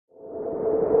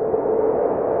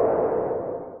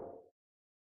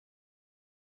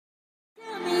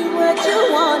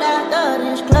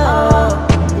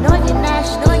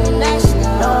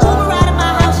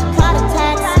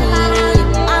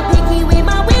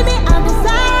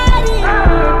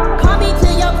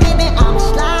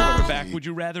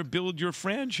rather build your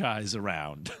franchise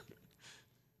around?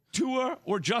 Tua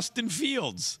or Justin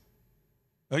Fields?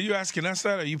 Are you asking us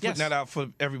that, or are you putting that out for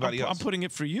everybody else? I'm putting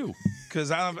it for you. Because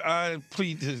I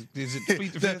plead, is it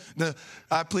plead the fifth?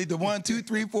 I plead the 1, 2,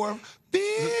 3, 4. Look,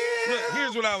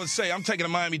 here's what I would say. I'm taking the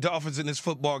Miami Dolphins in this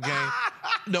football game,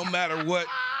 no matter what.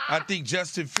 I think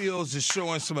Justin Fields is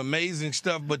showing some amazing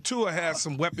stuff, but Tua has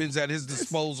some weapons at his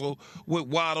disposal with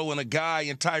Waddle and a guy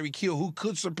in Tyreek Hill who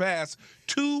could surpass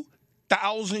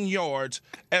 2,000 yards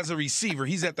as a receiver.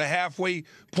 He's at the halfway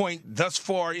point thus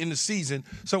far in the season.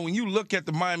 So when you look at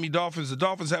the Miami Dolphins, the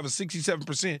Dolphins have a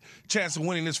 67% chance of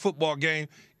winning this football game.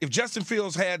 If Justin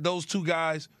Fields had those two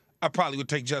guys, I probably would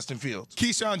take Justin Fields.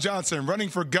 Keyshawn Johnson running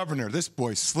for governor. This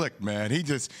boy's slick, man. He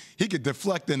could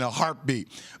deflect in a heartbeat.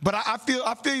 But I feel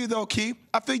you though, Key.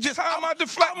 I feel just how am I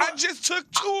deflect? I just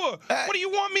took Tua. What do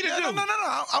you want me to do? No.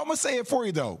 I'm gonna say it for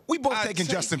you though. We both taking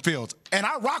Justin Fields, and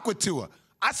I rock with Tua.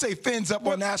 I say Fins up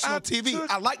on national TV.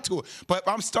 I like Tua, but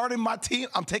I'm starting my team.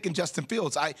 I'm taking Justin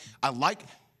Fields. I like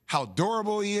how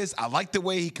durable he is. I like the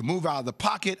way he can move out of the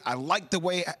pocket. I like the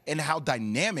way and how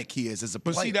dynamic he is as a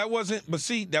player. But see, that wasn't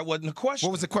the question.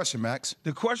 What was the question, Max?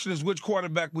 The question is, which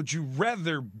quarterback would you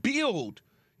rather build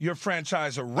your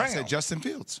franchise around? I said Justin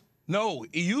Fields. No,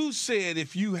 you said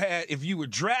if you were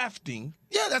drafting.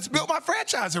 Yeah, that's built my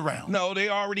franchise around. No, they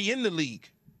already in the league.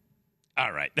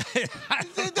 All right.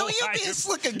 Don't you be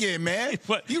slick again, man.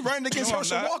 You running against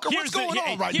Herschel Walker. What's going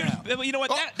on right now? You know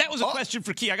what? That was a question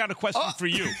for Key. I got a question for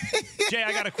you. Jay,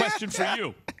 I got a question for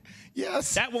you.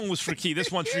 Yes. That one was for Key. This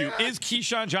one's for you. Is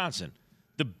Keyshawn Johnson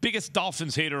the biggest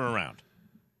Dolphins hater around?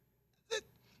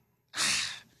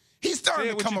 He's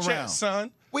starting to come around. Chest,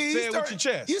 son. Say it with your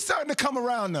chest. He's starting to come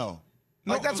around, though.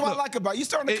 That's what I like about you. You're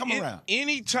starting to come around.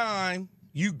 Anytime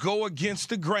you go against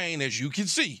the grain, as you can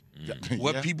see,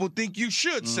 what people think you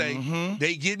should say,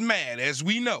 they get mad, as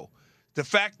we know. The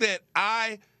fact that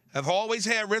I have always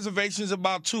had reservations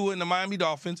about Tua and the Miami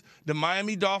Dolphins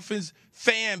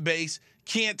fan base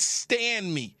can't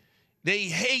stand me. They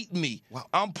hate me. Wow.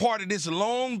 I'm part of this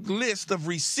long list of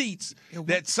receipts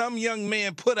that some young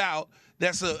man put out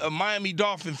that's a Miami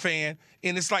Dolphin fan,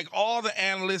 and it's like all the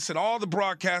analysts and all the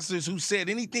broadcasters who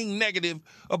said anything negative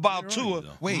about Tua,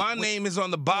 my name is on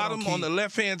the bottom, on the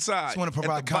left-hand side. I just want to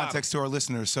provide context to our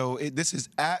listeners. So this is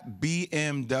at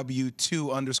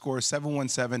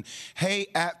BMW2_717. Hey,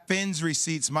 at Fins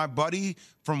Receipts, my buddy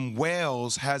from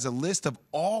Wales has a list of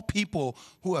all people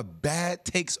who have bad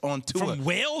takes on Tua. From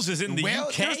Wales is in the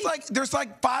UK? There's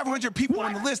like 500 people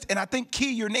on the list, and I think,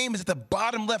 Key, your name is at the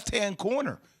bottom left-hand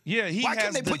corner. Yeah, why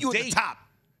can't they put you at the top?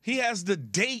 He has the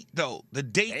date, though. The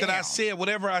date that I said,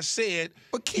 whatever I said,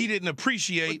 he didn't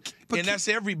appreciate, and that's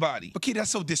everybody. But, Key,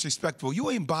 that's so disrespectful. You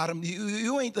ain't bottom.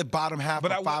 You ain't the bottom half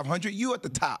of 500. You at the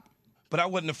top. But I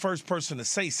wasn't the first person to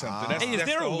say something. Is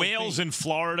there a Wales in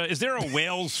Florida? Is there a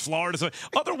Wales, Florida?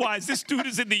 Otherwise, this dude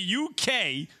is in the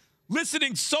UK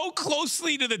listening so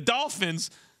closely to the Dolphins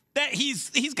that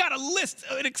he's got a list,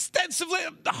 an extensive list,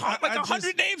 like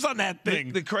 100 names on that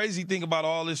thing. The crazy thing about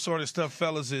all this sort of stuff,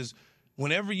 fellas, is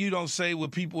whenever you don't say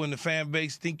what people in the fan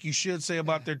base think you should say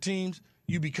about their teams,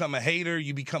 you become a hater,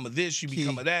 you become a this, you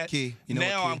become a that.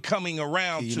 Now I'm coming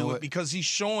around to it because he's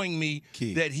showing me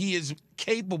that he is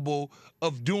capable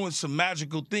of doing some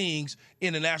magical things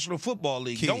in the National Football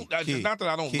League. Not that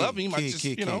I don't love him. I just,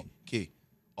 you know.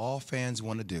 All fans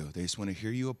want to do, they just want to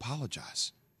hear you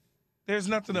apologize. There's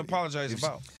nothing to apologize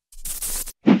about.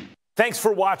 Thanks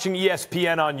for watching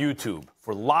ESPN on YouTube.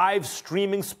 For live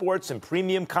streaming sports and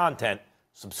premium content,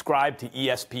 subscribe to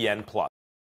ESPN+.